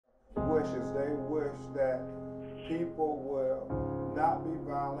wishes. They wish that people will not be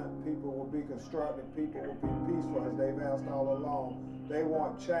violent, people will be constructive, people will be peaceful, as they've asked all along. They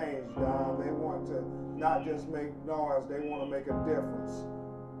want change, Don. They want to not just make noise, they want to make a difference.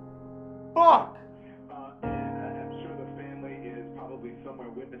 Fuck! And I'm sure the family is probably somewhere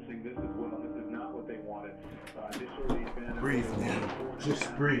witnessing this as well. This is not what they wanted. Initially, breathe, man.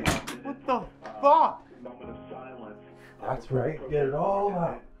 Just breathe. What the fuck? Moment of silence. That's right. Get it all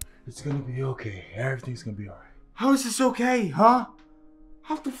out. It's gonna be okay. Everything's gonna be alright. How is this okay, huh?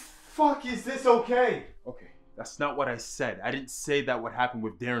 How the fuck is this okay? Okay, that's not what I said. I didn't say that what happened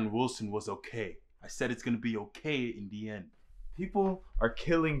with Darren Wilson was okay. I said it's gonna be okay in the end. People are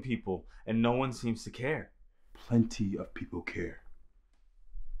killing people, and no one seems to care. Plenty of people care.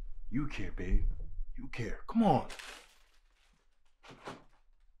 You care, babe. You care. Come on.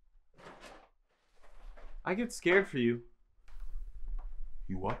 I get scared for you.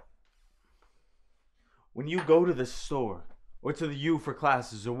 You what? When you go to the store, or to the U for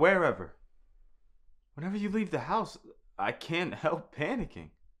classes, or wherever, whenever you leave the house, I can't help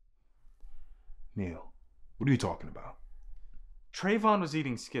panicking. Neil, what are you talking about? Trayvon was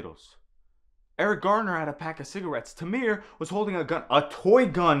eating Skittles. Eric Garner had a pack of cigarettes. Tamir was holding a gun, a toy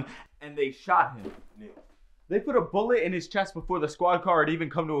gun, and they shot him. Neil. They put a bullet in his chest before the squad car had even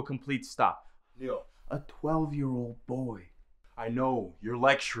come to a complete stop. Neil. A 12-year-old boy. I know, you're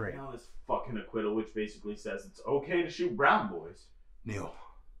lecturing. Now this fucking acquittal, which basically says it's okay to shoot brown boys. Neil,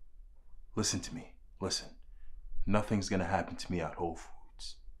 listen to me. Listen. Nothing's gonna happen to me at Whole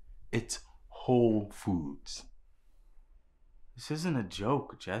Foods. It's Whole Foods. This isn't a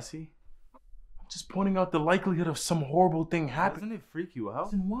joke, Jesse. I'm just pointing out the likelihood of some horrible thing happening. Doesn't it freak you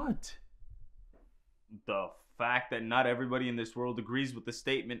out? Then what? The fact that not everybody in this world agrees with the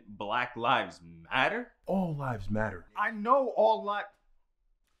statement Black Lives Matter? All lives matter. I know all lives.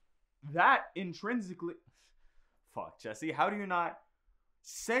 That intrinsically. Fuck, Jesse, how do you not?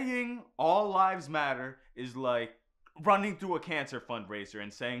 Saying all lives matter is like running through a cancer fundraiser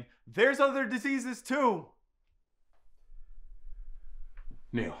and saying there's other diseases too.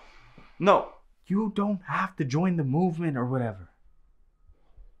 Neil. No, you don't have to join the movement or whatever.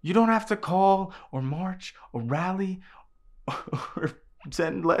 You don't have to call or march or rally or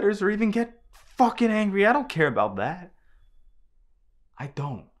send letters or even get fucking angry. I don't care about that. I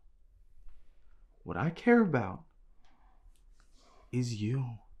don't. What I care about is you.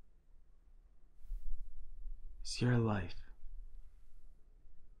 It's your life.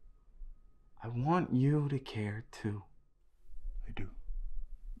 I want you to care too. I do.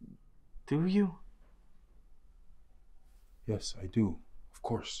 Do you? Yes, I do. Of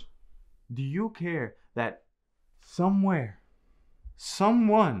course. Do you care that somewhere,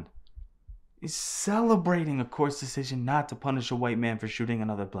 someone is celebrating a court's decision not to punish a white man for shooting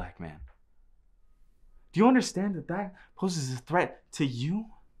another black man? Do you understand that that poses a threat to you?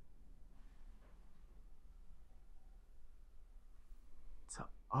 To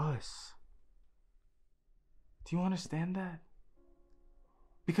us. Do you understand that?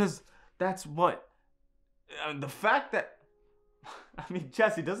 Because that's what... the fact that... I mean,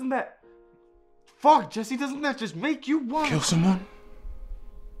 Jesse, doesn't that... Fuck, Jesse, doesn't that just make you want... Kill someone?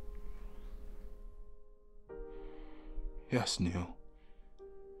 Yes, Neil.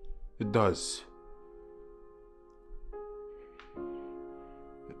 It does.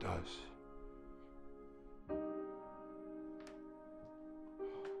 It does.